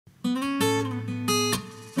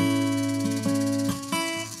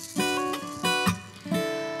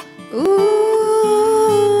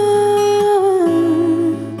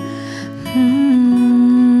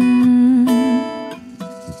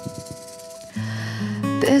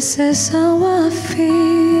This is how I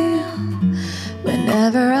feel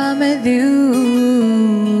whenever I'm with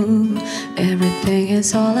you. Everything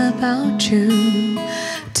is all about you,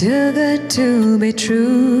 too good to be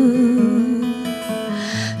true.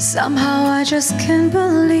 Somehow I just can't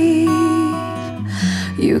believe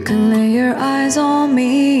you can lay your eyes on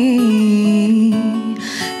me.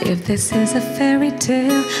 If this is a fairy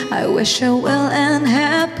tale, I wish it will end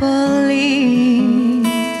happily.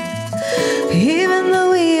 Even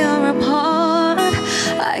though we are apart,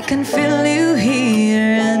 I can feel you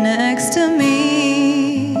here next to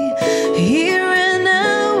me. Here and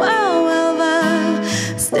now, I will vow,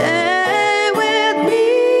 stay with me.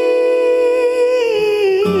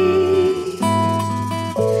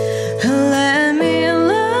 Let me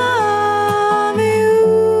love you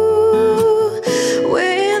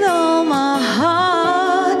with all my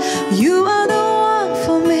heart. You are the one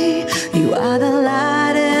for me. You are the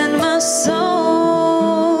light in my soul.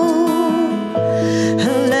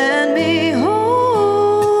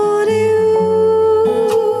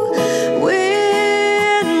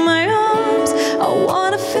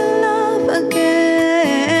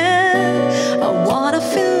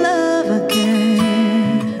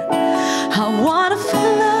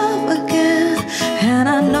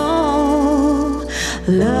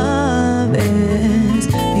 Love is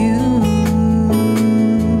you.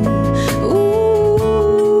 Ooh.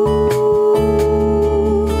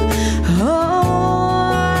 Oh,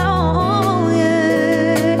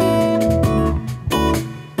 yeah.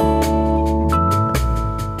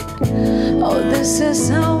 Oh, this is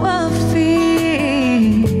how I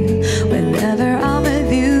feel whenever I'm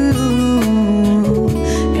with you.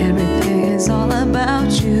 Everything is all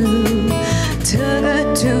about you, too good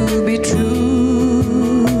to be true.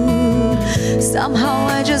 Somehow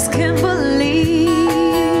I just can't believe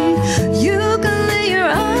you can lay your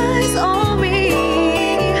eyes on me.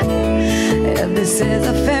 If this is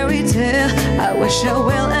a fairy tale, I wish I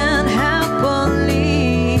will